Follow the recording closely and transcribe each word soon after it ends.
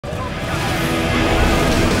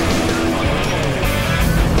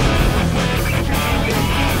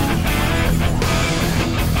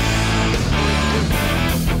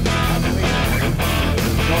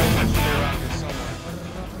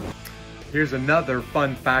Here's another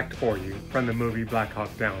fun fact for you from the movie Black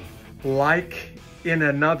Hawk Down. Like in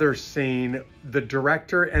another scene, the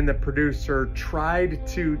director and the producer tried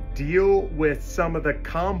to deal with some of the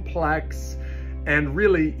complex and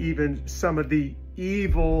really even some of the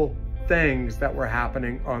evil things that were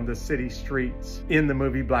happening on the city streets in the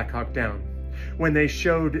movie Black Hawk Down, when they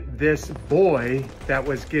showed this boy that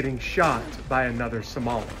was getting shot by another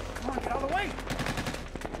Somali. Come on, get out of the way!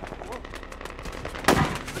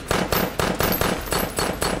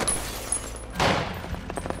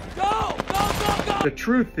 The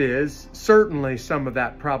truth is, certainly some of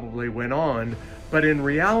that probably went on, but in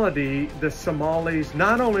reality, the Somalis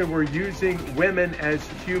not only were using women as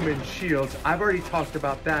human shields, I've already talked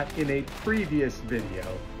about that in a previous video,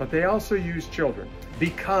 but they also used children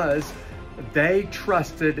because they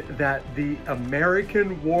trusted that the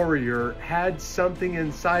American warrior had something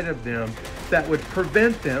inside of them that would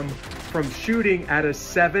prevent them from shooting at a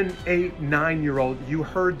 7, 8, 9-year-old. You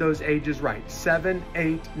heard those ages right. 7,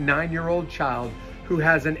 8, 9-year-old child who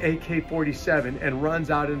has an AK-47 and runs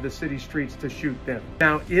out into the city streets to shoot them.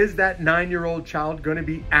 Now, is that 9-year-old child going to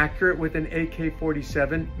be accurate with an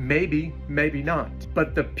AK-47? Maybe, maybe not.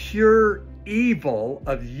 But the pure evil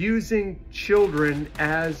of using children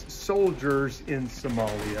as soldiers in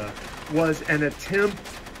Somalia was an attempt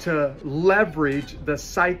to leverage the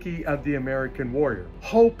psyche of the American warrior,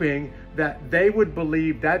 hoping that they would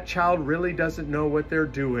believe that child really doesn't know what they're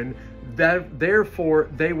doing, that therefore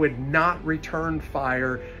they would not return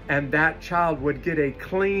fire, and that child would get a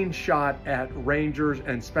clean shot at rangers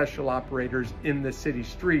and special operators in the city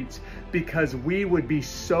streets because we would be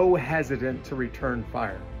so hesitant to return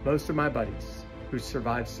fire. Most of my buddies who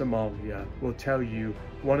survived Somalia will tell you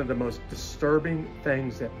one of the most disturbing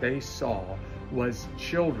things that they saw was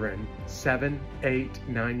children 7, 8,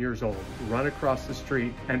 9 years old run across the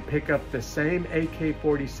street and pick up the same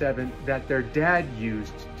AK-47 that their dad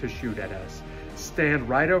used to shoot at us, stand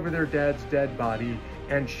right over their dad's dead body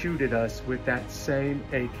and shoot at us with that same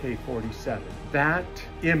AK-47. That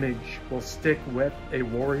image will stick with a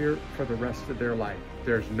warrior for the rest of their life.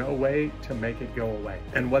 There's no way to make it go away.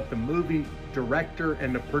 And what the movie director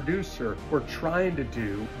and the producer were trying to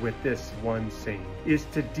do with this one scene is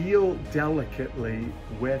to deal delicately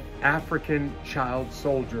with African child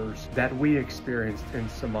soldiers that we experienced in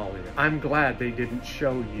Somalia. I'm glad they didn't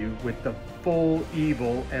show you with the full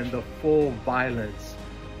evil and the full violence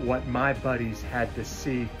what my buddies had to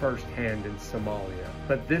see firsthand in Somalia.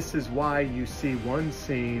 But this is why you see one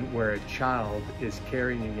scene where a child is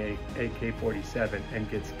carrying a AK-47 and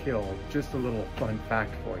gets killed. Just a little fun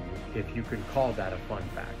fact for you, if you can call that a fun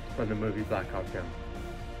fact, from the movie Black Hawk Down.